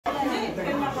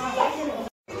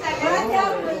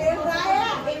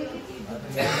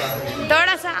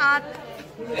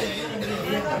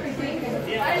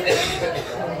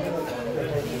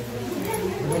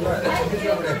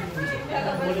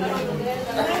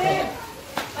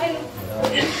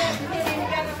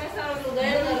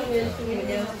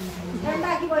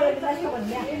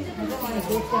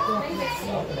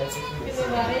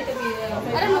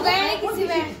अरे मुगाया नहीं किसी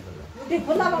में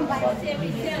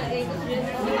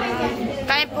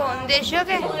काय फोन देशो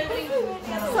के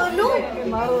सोनू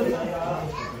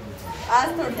आज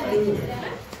थोड़ी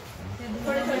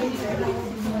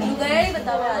मुगाया ही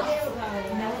बताओ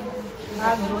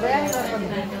आज मुगाया।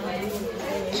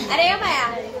 अरे माया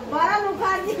बारा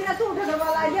मुखार दिखना तू उठा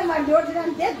वाला ये मैं जोड़ देना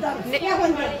देख दो क्या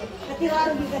बन गया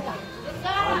प्रतिवार भी कहता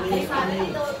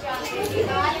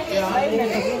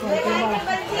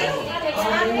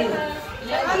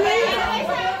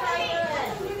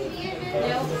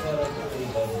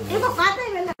देखो खाते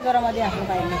हैं ना गरम आ जाए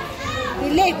भाई में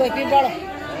ले कोई भी बड़ो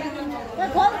तो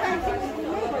बहुत टाइम से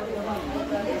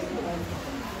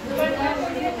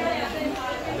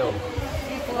लो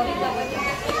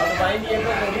अब भाई ये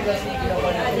तो थोड़ी 10 किलो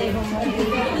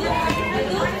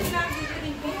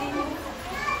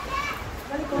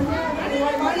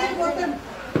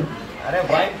अरे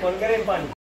भाई फोन करे पानी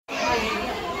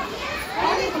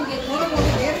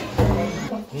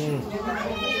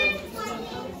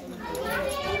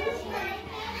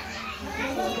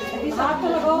हाथ तो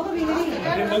लगाओ तो भी नहीं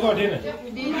लगाओ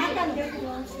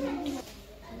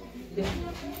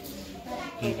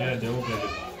ठीक है देखो पहले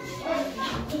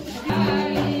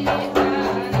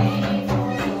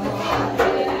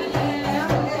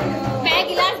मैं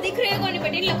गिलास दिख रही है कौन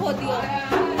बड़ी लखोती हो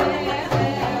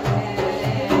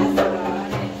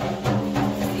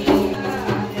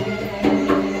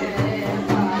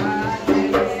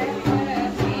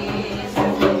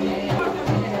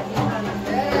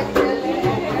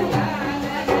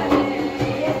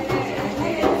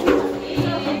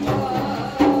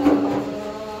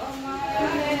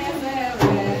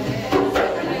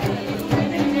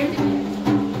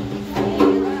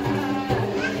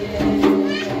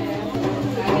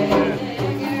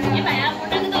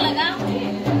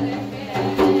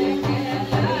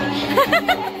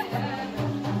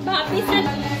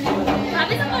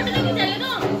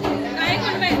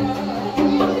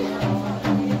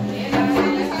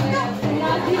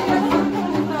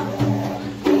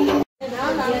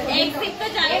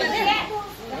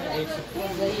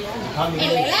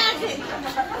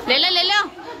ले लो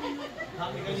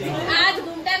आज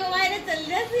घूमता घुमाए चल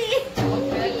रही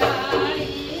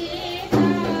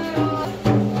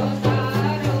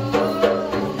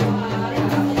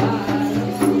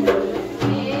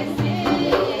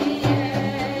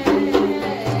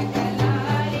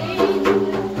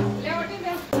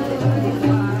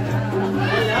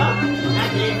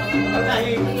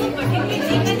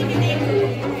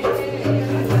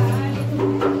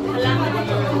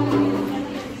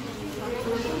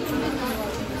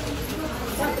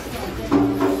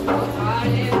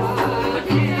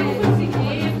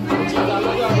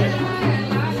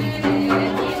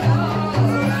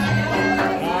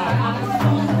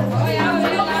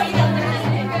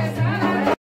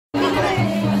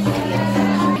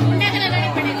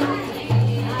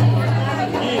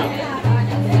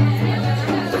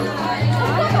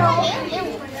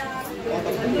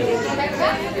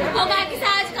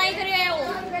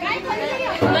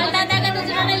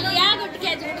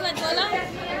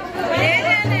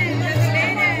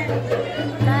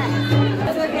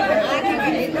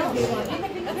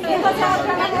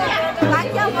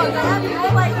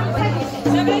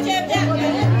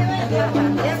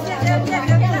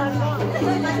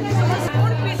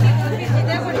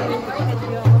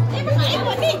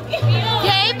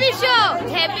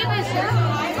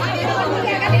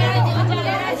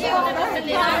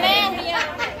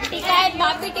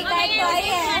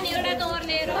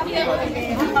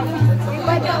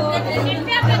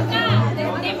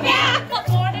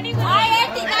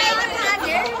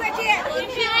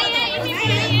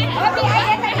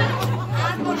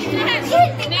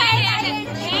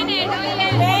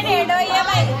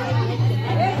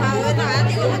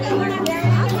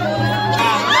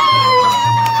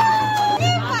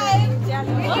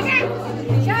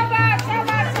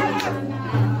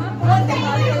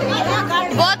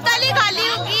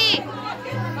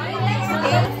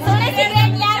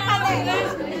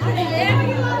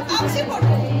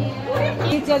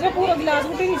पूरा गिलास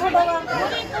उठी नहीं छोड़ेगा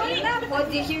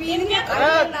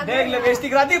देख ले बेइज्जती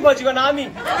कराती बच गया नाम ही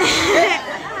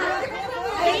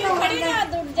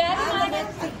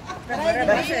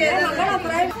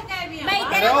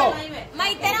मैं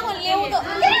तेरा बोल ले तो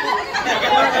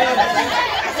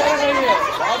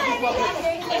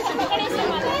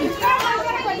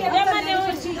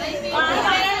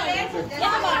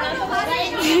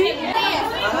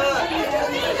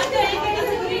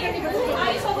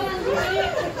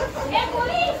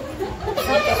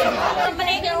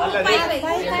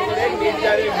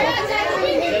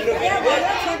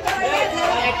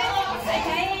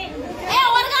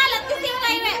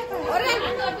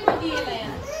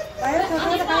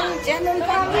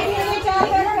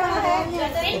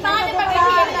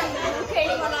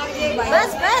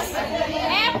बस बस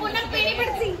पुन्हा पेणी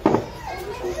पडती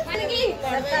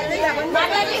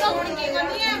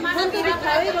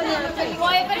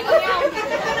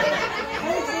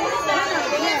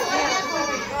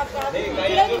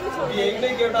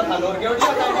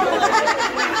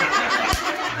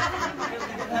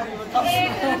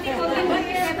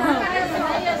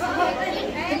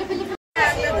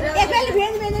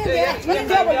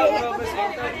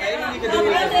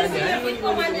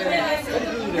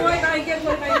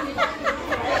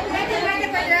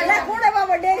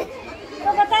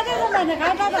तो बता दे मैंने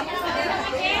कहा था बता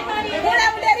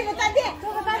दे तो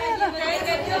बता दे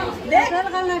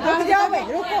रुक जाओ भाई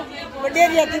रुको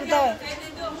बडेरी आती बताओ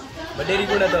बडेरी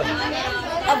कौन है तो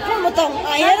अब कौन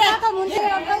बताऊं ये रहा तो मुझे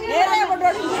ये रहा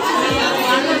बडेरी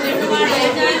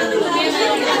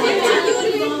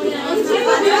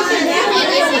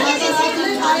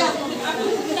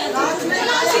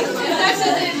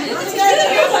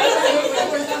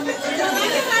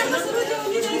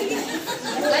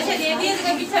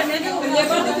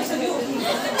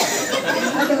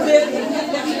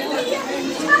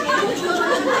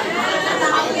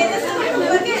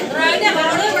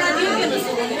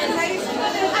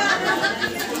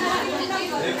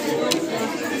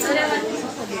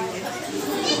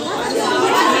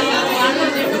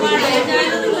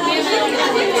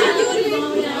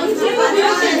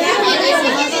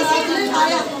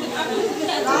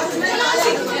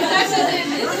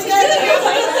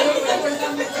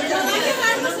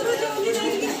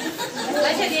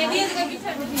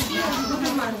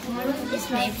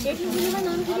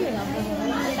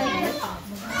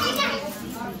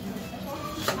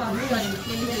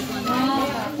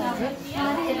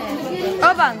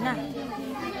ओ बांग ना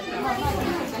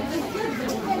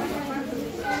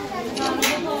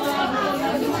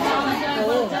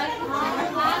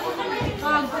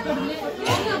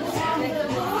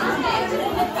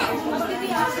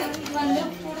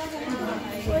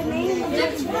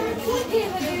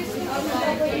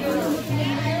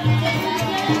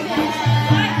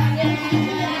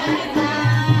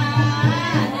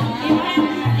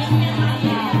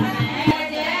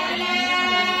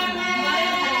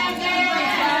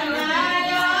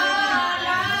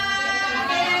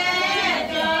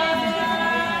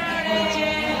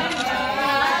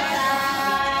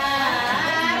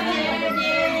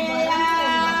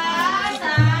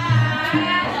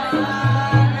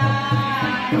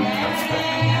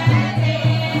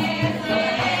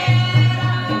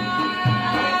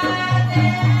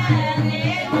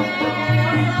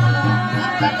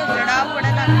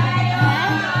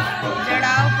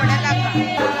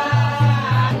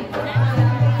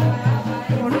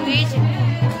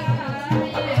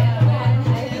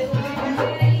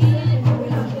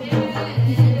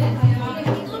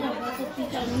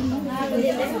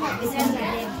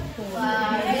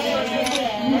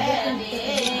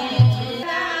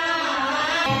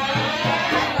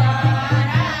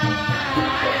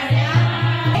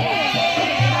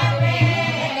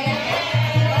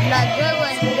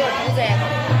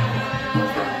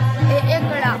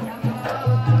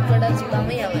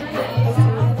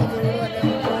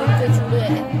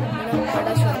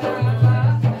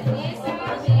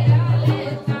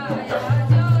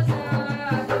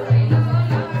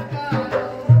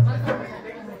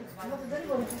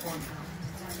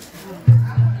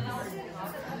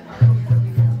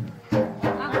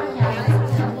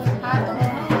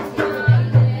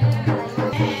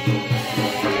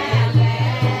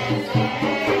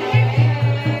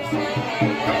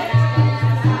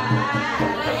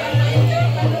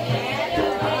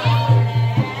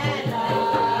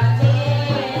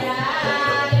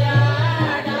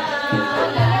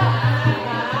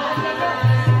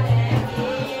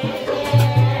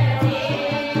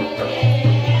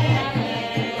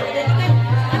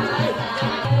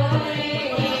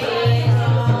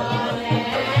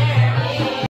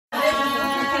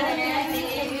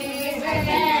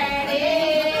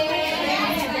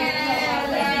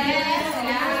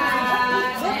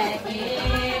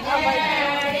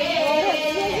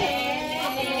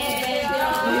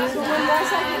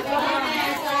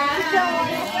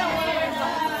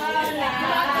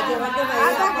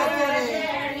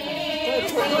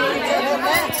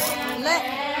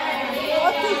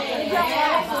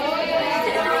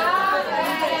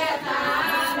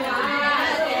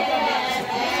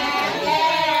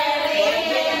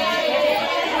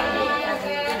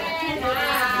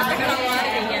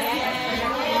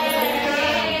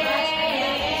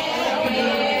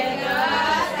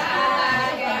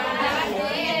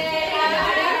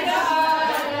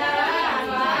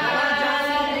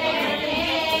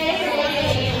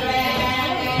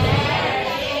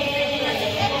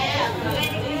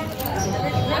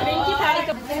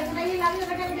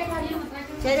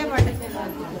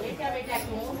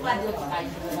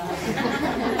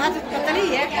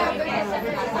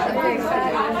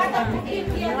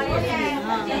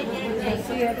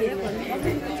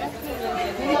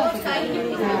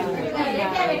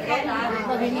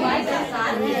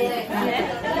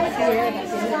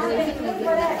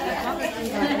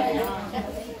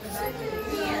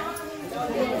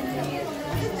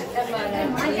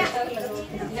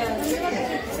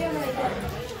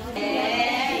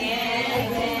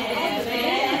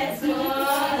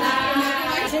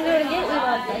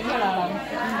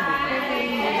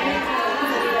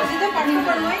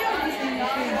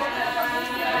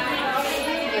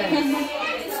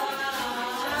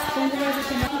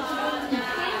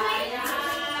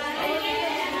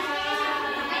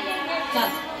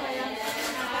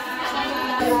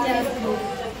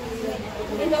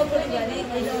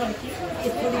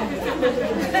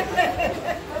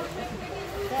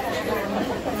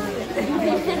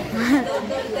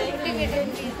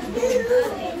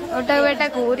ओटा बेटा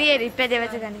घूरी है रिपे देवे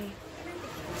से कनी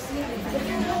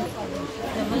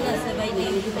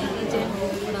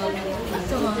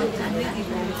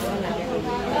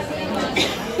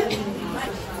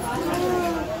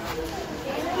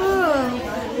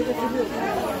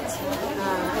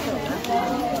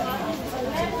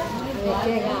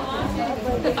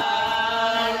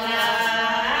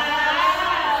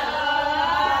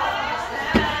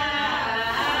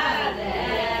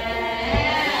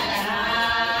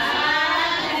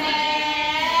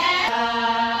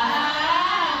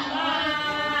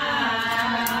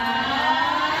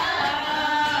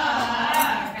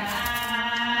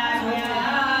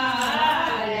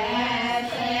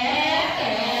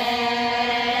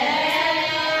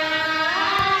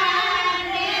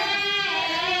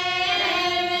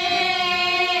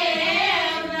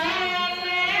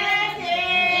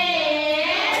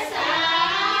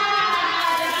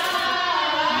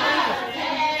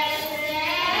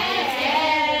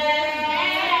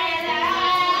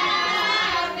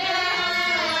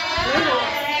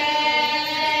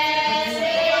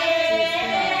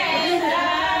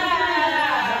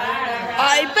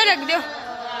पे रख दो।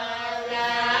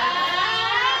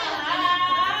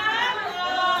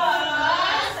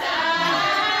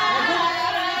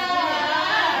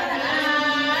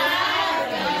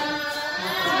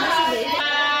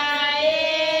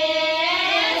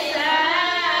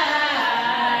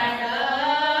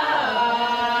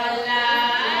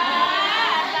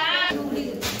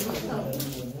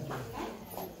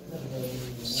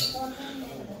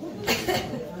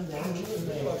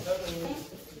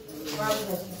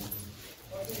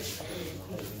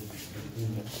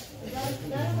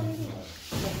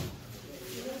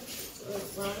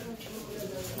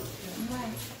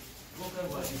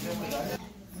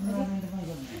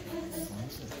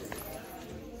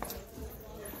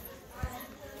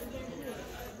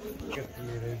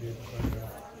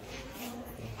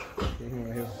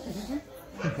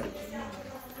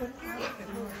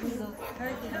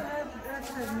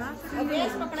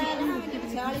 अभ्यास पकड़ाया ना मैंने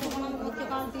पिछाड़ी को बना मुझे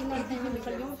काम 3 दिन में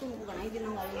निकल जाऊं तू बनाई देना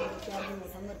वाली 4 दिन में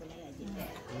संभर बनाया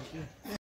जी।